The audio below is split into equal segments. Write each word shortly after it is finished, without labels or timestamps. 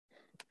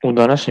U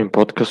današnjem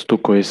podcastu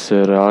koji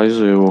se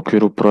realizuje u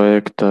okviru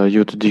projekta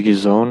Youth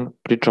DigiZone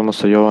pričamo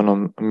sa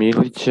Jovanom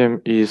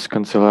Milićem iz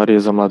Kancelarije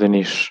za mlade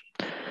Niš.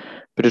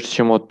 Pričat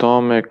ćemo o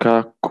tome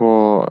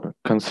kako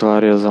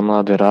Kancelarija za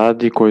mlade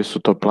radi, koji su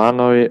to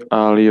planovi,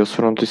 ali i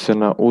osvrnuti se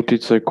na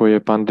uticaj koji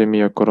je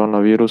pandemija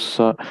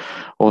koronavirusa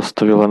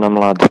ostavila na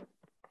mlade.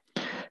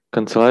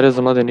 Kancelarija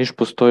za mlade Niš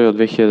postoji od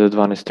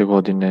 2012.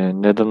 godine.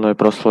 Nedavno je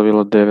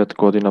proslavila 9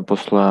 godina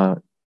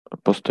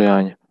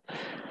postojanja.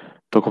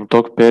 Tokom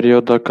tog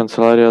perioda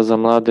Kancelarija za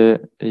mlade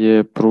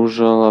je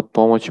pružala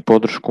pomoć i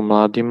podršku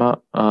mladima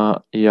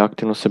i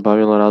aktivno se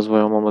bavila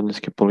razvojem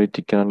omladinske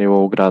politike na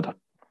nivou grada.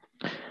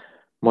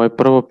 Moje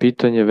prvo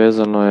pitanje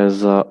vezano je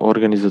za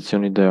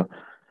organizacioni deo.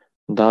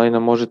 Da li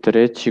nam možete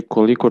reći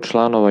koliko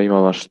članova ima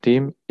vaš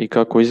tim i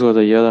kako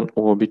izgleda jedan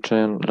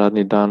uobičajen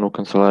radni dan u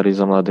Kancelariji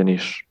za mlade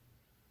Niš?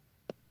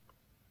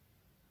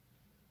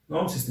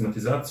 Novom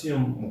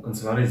sistematizacijom u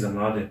Kancelariji za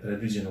mlade je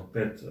predviđeno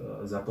 5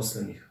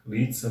 zaposlenih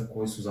lica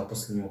koji su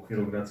zaposleni u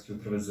okviru Gradske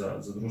uprave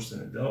za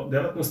društvene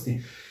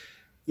delatnosti.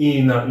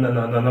 I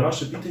na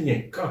vaše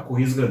pitanje kako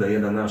izgleda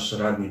jedan naš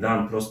radni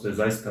dan, prosto je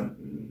zaista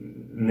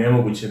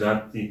nemoguće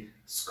dati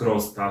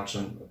skroz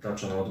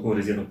tačan odgovor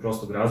iz jednog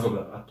prostog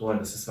razloga, a to je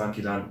da se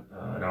svaki dan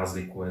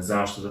razlikuje.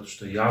 Zašto? Zato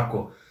što je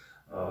jako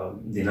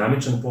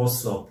dinamičan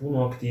posao,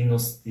 puno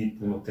aktivnosti,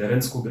 puno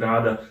terenskog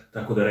rada,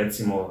 tako da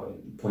recimo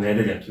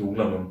ponedeljak je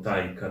uglavnom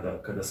taj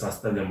kada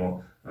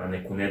sastavljamo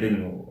neku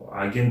nedeljnu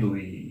agendu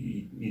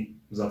i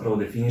zapravo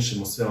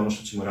definišemo sve ono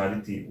što ćemo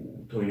raditi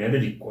u toj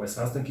nedelji, koje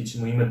sastanke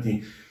ćemo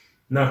imati.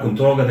 Nakon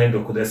toga, negde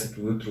oko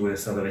 10 ujutru je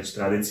sada već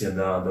tradicija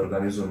da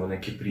organizujemo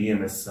neke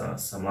prijeme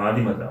sa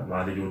mladima, da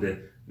mlade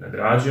ljude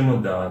nagrađujemo,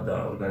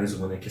 da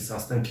organizujemo neke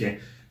sastanke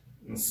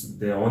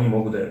gde oni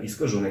mogu da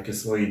iskažu neke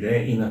svoje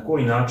ideje i na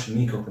koji način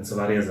mi kao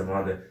Kancelarija za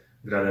mlade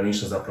grada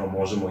Niša zapravo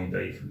možemo i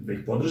da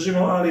ih podržimo,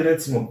 ali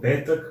recimo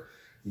petak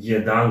je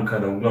dan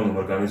kada uglavnom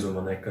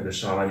organizujemo neka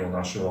dešavanja u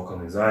našoj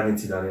lokalnoj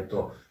zajednici, da li je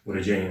to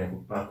uređenje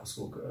nekog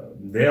parkovskog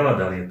dela,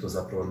 da li je to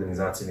zapravo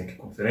organizacija neke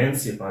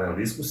konferencije, panel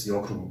diskusije,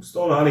 okruglog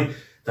stola, ali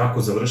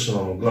tako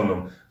završavamo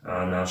uglavnom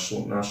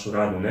našu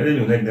radnu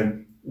nedelju, negde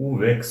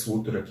uvek su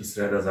utorak i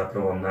sreda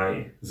zapravo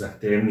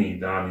najzahtevniji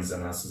dani za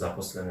nas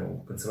zaposlene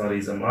u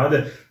Kancelariji za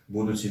mlade,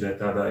 budući da je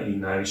tada i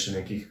najviše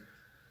nekih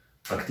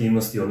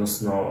aktivnosti,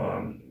 odnosno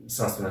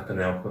sastanaka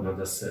neophodno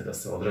da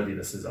se odradi i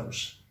da se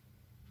završi.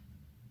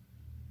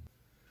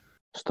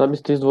 Šta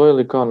biste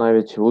izdvojili kao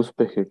najveće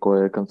uspehe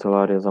koje je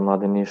Kancelarija za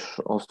mlade Niš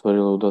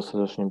ostvarila u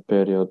dosadašnjem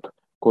periodu?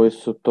 Koji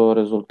su to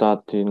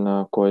rezultati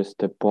na koje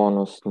ste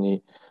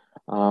ponosni?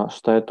 A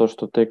šta je to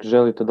što tek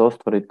želite da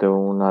ostvarite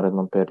u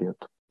narednom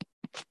periodu?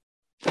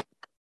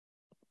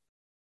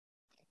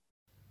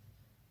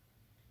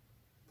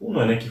 Puno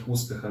je nekih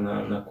uspeha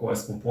na koje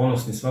smo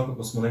ponosni,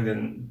 svakako smo negde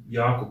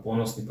jako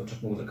ponosni, pa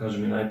čak mogu da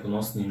kažem i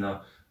najponosniji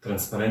na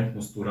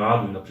transparentnost u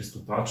radu i na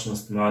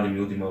pristupačnost mladim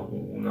ljudima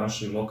u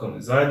našoj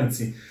lokalnoj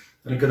zajednici.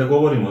 Ali kada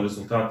govorimo o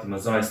rezultatima,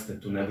 zaista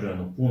je tu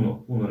nebrojano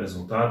puno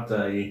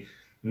rezultata i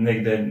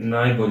negde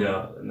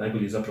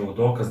najbolji zapravo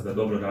dokaz da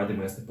dobro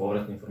radimo jeste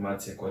povratna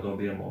informacija koje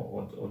dobijemo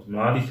od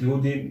mladih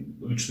ljudi.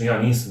 Lično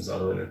ja nisam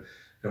zadovoljan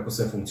kako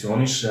sve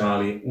funkcioniše,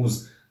 ali uz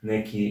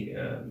neki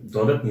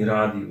dodatni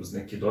rad i uz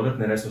neke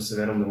dodatne resurse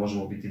verujem da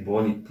možemo biti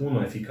bolji,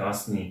 puno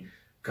efikasniji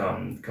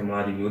ka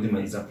mladim ljudima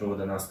i zapravo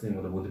da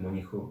nastavimo da budemo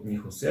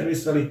njihov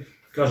servis, ali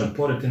kažem,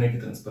 pored te neke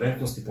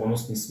transparentnosti,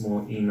 ponosni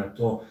smo i na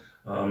to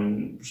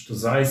što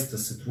zaista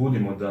se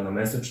trudimo da na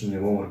mesečnom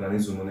nivou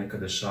organizujemo neka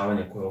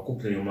dešavanja koje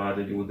okupljaju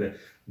mlade ljude,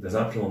 da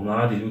zapravo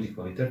mladi ljudi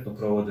kvalitetno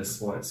provode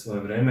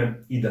svoje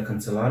vreme i da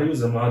Kancelariju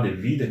za mlade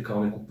vide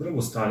kao neku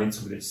prvu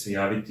stanicu gde će se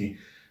javiti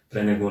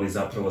pre nego li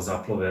zapravo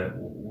zaplove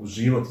u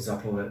život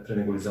i pre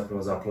nego li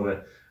zapravo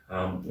zaplove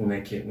u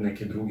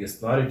neke druge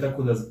stvari,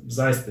 tako da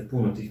zaista je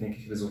puno tih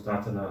nekih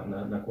rezultata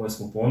na koje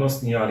smo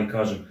ponosni, ali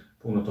kažem,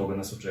 puno toga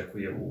nas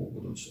očekuje u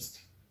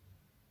budućnosti.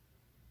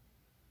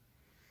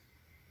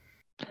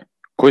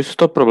 Koji su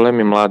to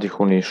problemi mladih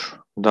u Nišu?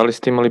 Da li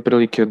ste imali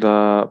prilike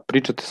da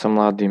pričate sa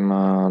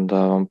mladima,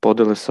 da vam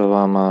podele sa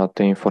vama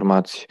te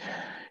informacije?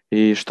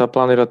 I šta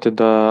planirate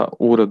da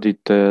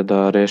uradite,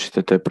 da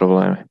rešite te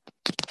probleme?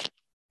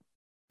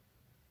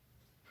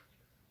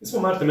 Mi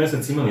smo marta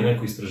mesec imali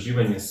neko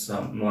istraživanje sa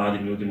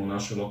mladim ljudima u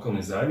našoj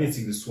lokalnoj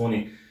zajednici gde su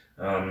oni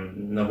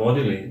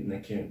navodili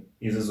neke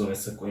izazove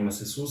sa kojima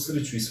se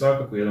susreću i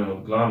svakako jedan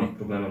od glavnih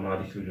problema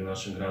mladih ljudi u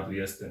našem gradu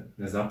jeste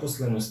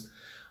nezaposlenost,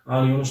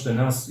 ali ono što je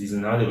nas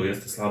iznenadilo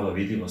jeste slaba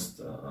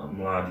vidljivost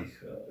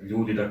mladih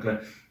ljudi. Dakle,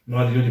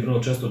 mladi ljudi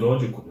vrlo često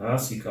dođu kod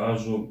nas i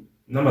kažu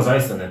nama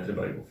zaista ne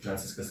trebaju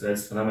finansijska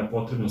sredstva, nama je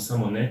potrebno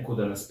samo neko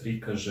da nas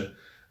prikaže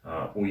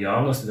u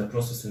javnosti, da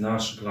prosto se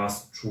naš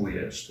glas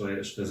čuje, što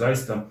je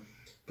zaista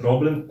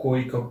problem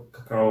koji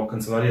kao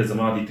Kancelarija za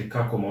mlade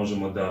itekako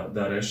možemo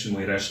da rešimo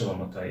i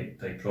rešavamo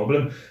taj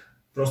problem.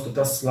 Prosto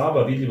ta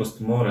slaba vidljivost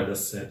mora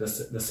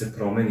da se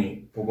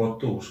promeni,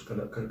 pogotovo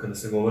kada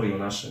se govori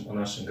o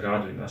našem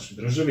gradu i našoj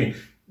državi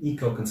i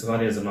kao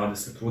Kancelarija za mlade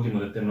se trudimo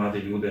da te mlade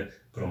ljude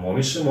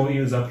promovišemo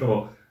i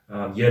zapravo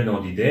Jedna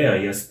od ideja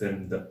jeste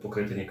da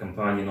pokretanje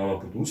kampanje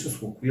Nova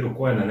budućnost, u okviru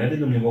koje na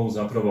nedeljnom nivou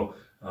zapravo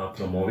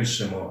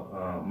promovišemo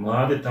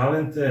mlade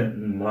talente,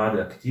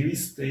 mlade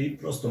aktiviste i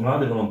prosto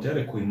mlade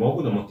volontere koji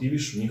mogu da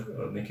motivišu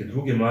neke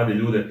druge mlade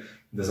ljude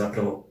da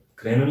zapravo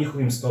krenu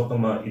njihovim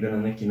stopama i da na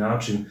neki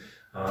način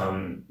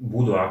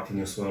budu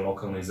aktivni u svojoj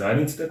lokalnoj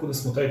zajednici, tako da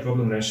smo taj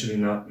problem rešili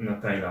na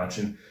taj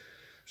način.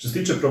 Što se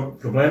tiče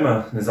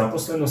problema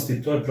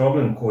nezaposlenosti, to je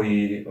problem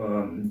koji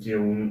je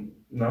u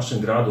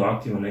našem gradu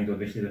aktivno negde od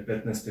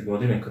 2015.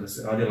 godine, kada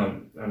se radila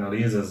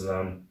analiza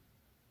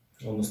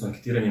odnosno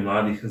anketiranje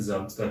mladih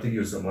za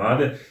strategiju za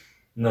mlade.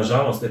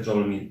 Nažalost, taj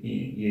problem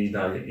je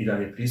i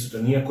dalje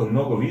prisutan, iako je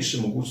mnogo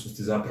više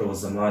mogućnosti zapravo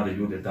za mlade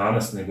ljude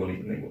danas nego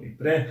li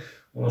pre.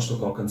 Ono što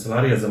kao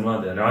Kancelarija za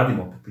mlade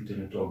radimo po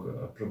pitanju tog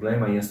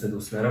problema jeste da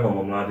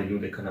usmeravamo mlade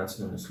ljude ka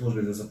nacionalnoj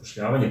službi za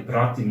zapošljavanje,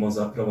 pratimo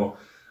zapravo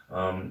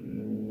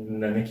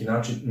na neki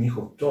način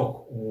njihov tok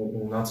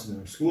u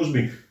nacionalnoj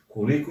službi,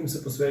 koliko im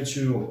se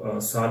posvećuju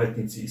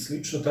savjetnici i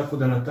slično, tako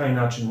da na taj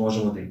način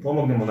možemo da im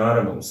pomognemo,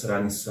 naravno u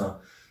saradnji sa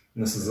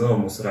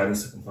NSZ-om, u saradnji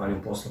sa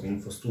kompanijom Poslova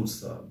Infostud,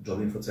 sa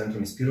Job Info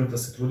centrom iz Pirota,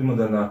 se trudimo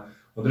da na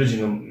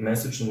određenom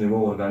mesečnom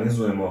nivou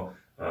organizujemo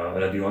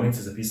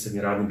radionice za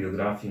pisanje radne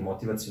biografije i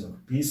motivacionog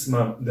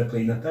pisma,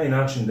 dakle i na taj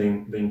način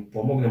da im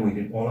pomognemo i da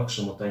im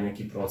olakšamo taj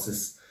neki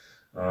proces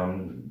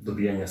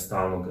dobijanja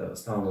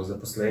stalnog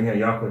zaposlenja.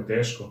 Jako je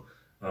teško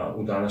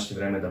u današnje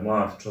vreme da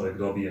mlad čovjek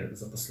dobije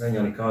zaposlenje,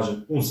 ali kažem,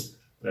 uz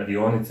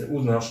radionice,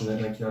 uz našu na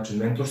neki način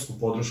mentorsku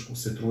podršku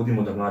se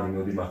trudimo da mladim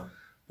ljudima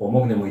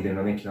pomognemo i da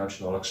na neki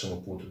način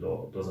olakšamo put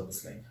do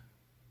zaposlenja.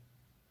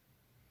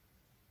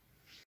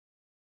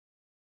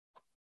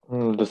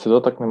 Da se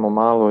dotaknemo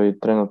malo i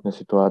trenutne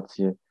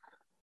situacije.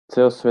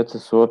 Ceo svet se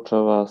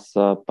suočava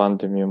sa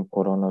pandemijom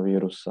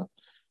koronavirusa.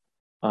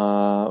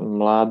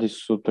 Mladi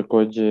su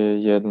takođe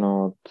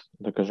jedna od,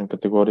 da kažem,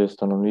 kategorije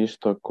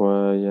stanovništva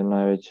koja je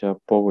najveća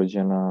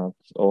pogođena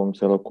ovom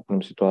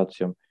celokupnom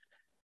situacijom.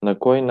 Na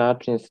koji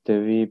način ste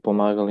vi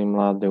pomagali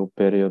mlade u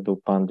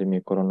periodu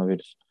pandemije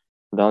koronavirusa?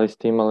 Da li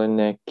ste imali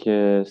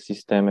neke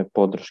sisteme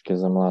podrške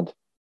za mlade?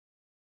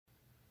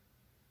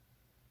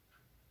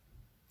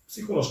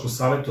 Psihološko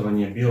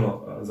savjetovanje je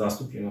bilo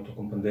zastupljeno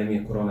tokom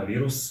pandemije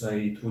koronavirusa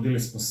i trudili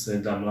smo se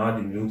da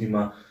mladim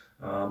ljudima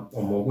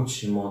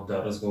omogućimo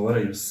da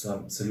razgovaraju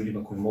sa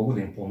ljudima koji mogu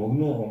da im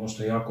pomognu. Ono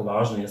što je jako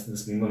važno jeste da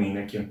smo imali i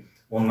neke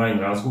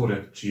online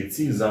razgovore, čiji je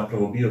cilj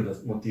zapravo bio da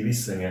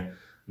motivisanje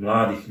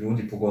mladih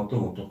ljudi,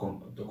 pogotovo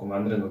tokom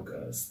vanrednog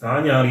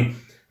stanja, ali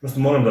prosto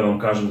moram da vam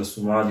kažem da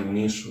su mladi u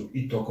Nišu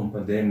i tokom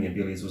pandemije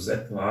bili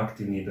izuzetno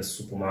aktivni, da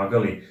su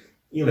pomagali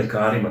i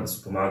lekarima, da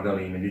su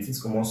pomagali i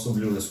medicinskom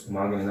osoblju, da su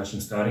pomagali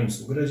našim starijim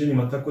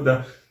sugrađanima, tako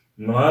da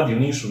mladi u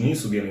Nišu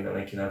nisu bili na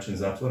neki način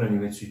zatvoreni,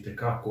 već su i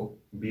tekako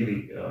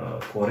bili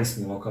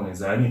korisni lokalnoj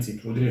zajednici i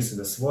trudili se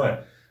da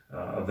svoje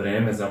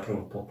vreme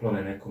zapravo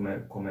poklone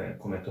nekome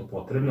kome je to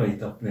potrebno i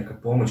ta neka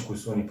pomoć koju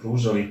su oni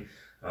pružali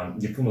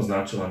je puno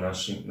značila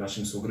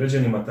našim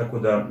sugrađanima, tako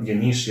da je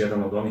Niš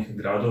jedan od onih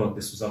gradova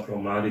gde su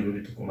zapravo mladi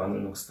ljudi tokom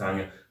vanrednog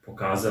stanja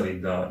pokazali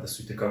da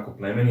su i tekako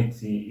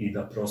plemeniti i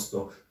da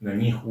prosto na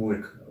njih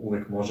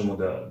uvek možemo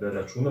da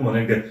računamo.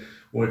 Negde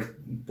uvek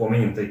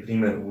pominjem taj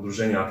primer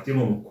udruženja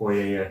Aktilum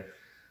koje je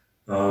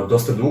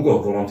dosta dugo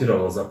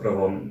volontiralo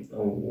zapravo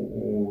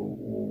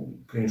u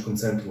kliničkom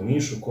centru u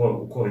Nišu,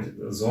 u COVID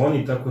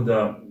zoni, tako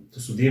da to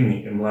su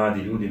divni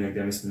mladi ljudi, negde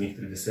ja mislim njih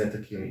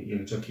 30-ak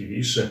ili čak i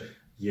više,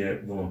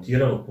 je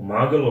volontiralo,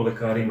 pomagalo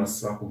lekarima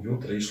svakog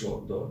jutra,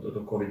 išlo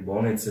do COVID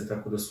bolnice,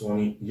 tako da su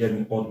oni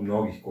jedni od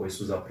mnogih koji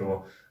su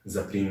zapravo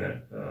za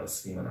primer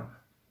svima nama.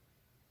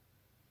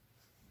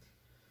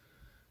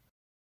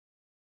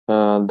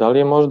 Da li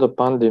je možda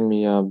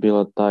pandemija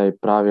bila taj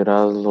pravi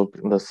razlog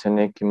da se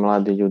neki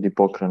mladi ljudi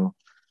pokrenu?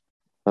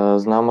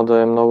 Znamo da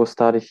je mnogo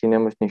starih i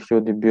nemoćnih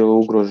ljudi bilo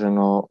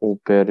ugroženo u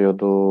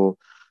periodu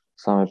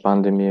same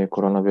pandemije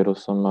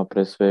koronavirusom, a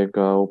pre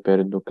svega u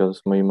periodu kada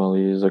smo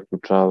imali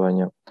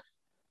zaključavanja.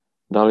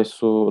 Da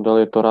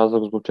li je to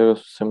razlog zbog čega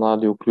su se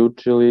mladi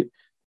uključili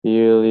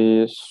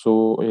ili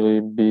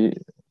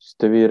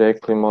ste vi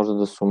rekli možda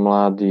da su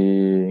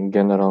mladi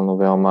generalno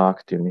veoma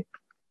aktivni?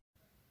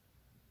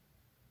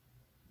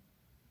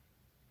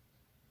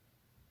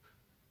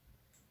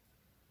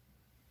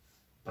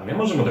 Pa ne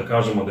možemo da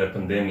kažemo da je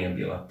pandemija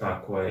bila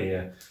ta koja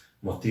je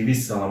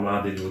motivisala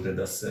mlade ljude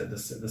da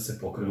se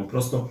pokrenu.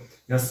 Prosto,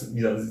 ja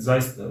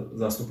zaista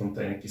zastupam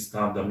taj neki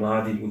stav da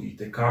mladi ljudi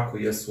itekako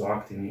jesu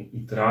aktivni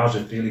i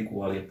traže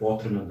priliku, ali je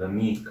potrebno da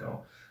mi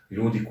kao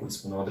ljudi koji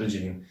smo na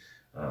određenim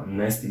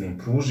mestima im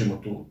pružimo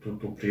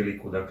tu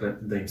priliku, dakle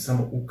da im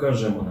samo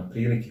ukažemo na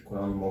prilike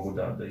koje oni mogu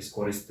da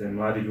iskoriste.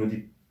 Mladi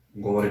ljudi,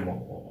 govorimo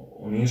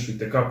o Nišu,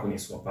 itekako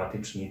nisu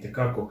apatični,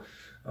 itekako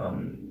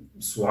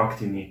su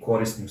aktivni i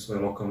korisni u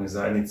svojoj lokalnoj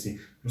zajednici.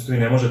 Prosto vi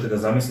ne možete da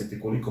zamislite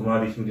koliko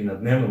mladih ljudi na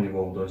dnevnom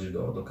nivou dođe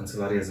do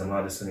Kancelarije za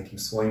mlade sa nekim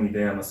svojim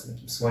idejama, sa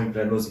nekim svojim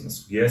predlozima,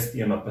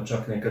 sugestijama, pa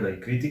čak nekada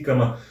i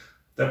kritikama.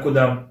 Tako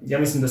da, ja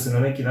mislim da se na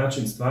neki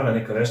način stvara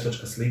neka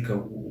veštačka slika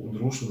u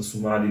društvu da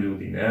su mladi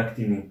ljudi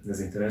neaktivni,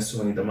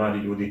 nezainteresovani, da mladi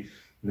ljudi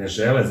ne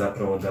žele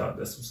zapravo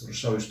da se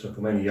usavršavaju, što je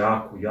po meni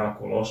jako,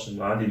 jako loše.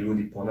 Mladi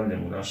ljudi,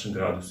 ponavljam, u našem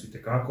gradu su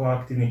itekako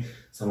aktivni,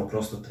 samo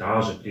prosto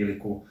traže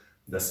priliku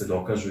da se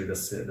dokažu i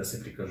da se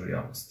prikažu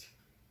javnosti.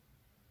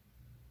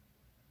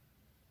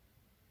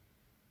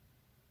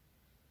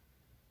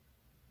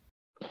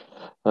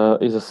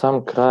 I za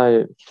sam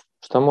kraj,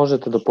 šta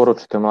možete da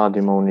poručite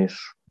mladima u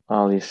Nišu,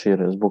 ali i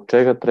šire? Zbog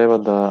čega treba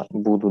da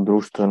budu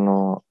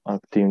društveno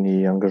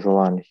aktivni i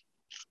angažovani?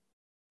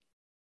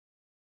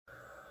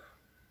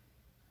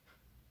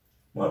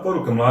 Moja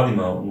poruka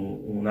mladima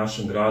u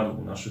našem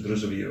gradu, u našoj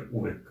državi je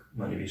uvek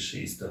manje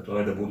više ista. To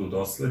je da budu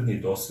dosledni,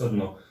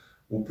 dosledno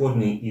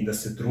uporni i da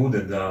se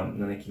trude da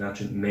na neki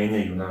način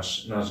menjaju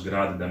naš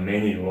grad, da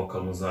menjaju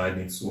lokalnu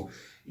zajednicu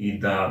i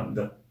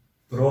da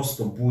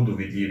prosto budu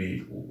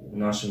vidljivi u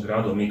našem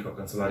gradu. Mi kao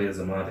Kancelarija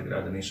za mlade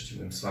grada Niša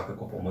ćemo im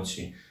svakako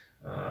pomoći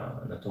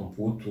na tom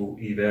putu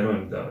i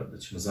verujem da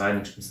ćemo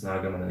zajedničkim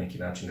snagama na neki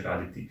način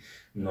graditi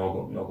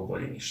mnogo, mnogo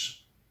bolji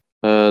Niš.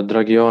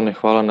 Dragi Jovane,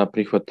 hvala na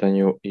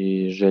prihvatanju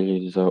i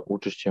želji za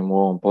učešćem u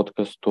ovom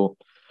podcastu.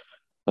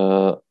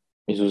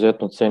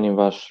 Izuzetno cenim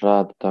vaš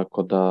rad,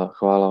 tako da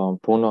hvala vam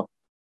puno.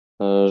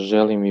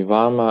 Želim i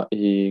vama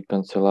i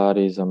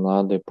Kancelariji za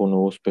mlade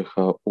puno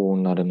uspeha u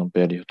narednom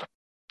periodu.